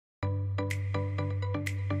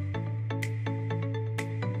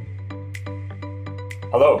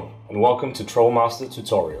Hello and welcome to TrollMaster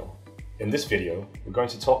tutorial. In this video, we're going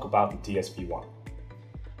to talk about the DSV-1.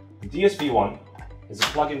 The DSV-1 is a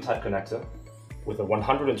plug-in type connector with a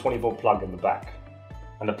 120 volt plug in the back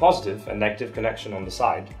and a positive and negative connection on the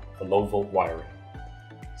side for low volt wiring.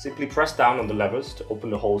 Simply press down on the levers to open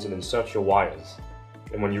the holes and insert your wires.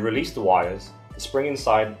 And when you release the wires, the spring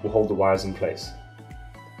inside will hold the wires in place.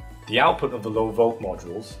 The output of the low volt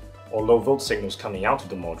modules, or low volt signals coming out of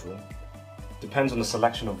the module, depends on the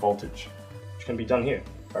selection of voltage, which can be done here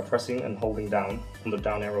by pressing and holding down on the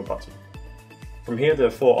down arrow button. From here there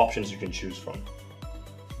are 4 options you can choose from: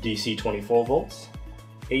 DC 24 volts,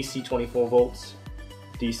 AC 24 volts,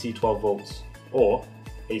 DC 12 volts, or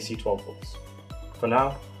AC 12 volts. For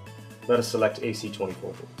now, let us select AC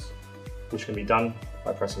 24 volts, which can be done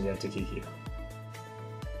by pressing the enter key here.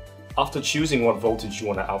 After choosing what voltage you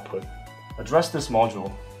want to output, address this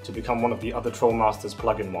module to become one of the other TrollMaster's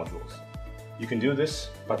plugin modules. You can do this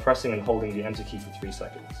by pressing and holding the enter key for 3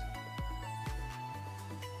 seconds.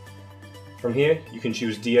 From here, you can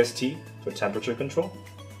choose DST for temperature control,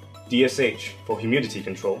 DSH for humidity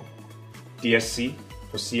control, DSC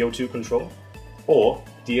for CO2 control, or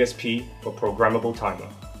DSP for programmable timer.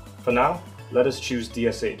 For now, let us choose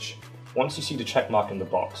DSH. Once you see the check mark in the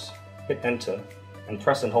box, hit enter and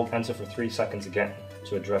press and hold enter for 3 seconds again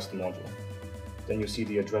to address the module. Then you'll see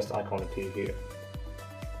the addressed icon appear here.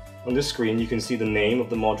 On this screen you can see the name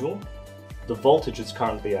of the module, the voltage it's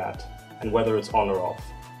currently at, and whether it's on or off.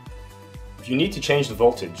 If you need to change the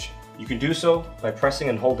voltage, you can do so by pressing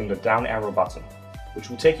and holding the down arrow button,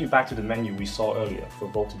 which will take you back to the menu we saw earlier for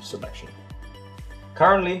voltage selection.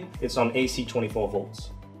 Currently it's on AC 24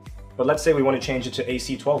 volts, but let's say we want to change it to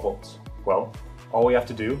AC 12 volts. Well, all we have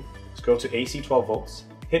to do is go to AC 12 volts,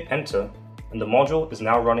 hit enter, and the module is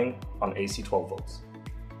now running on AC 12 volts.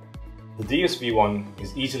 The DSV-1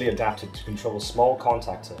 is easily adapted to control a small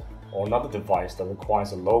contactor or another device that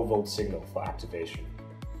requires a low volt signal for activation.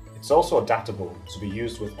 It's also adaptable to be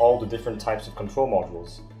used with all the different types of control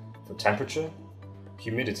modules for temperature,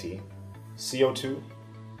 humidity, CO2,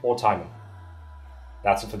 or timer.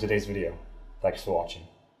 That's it for today's video. Thanks for watching.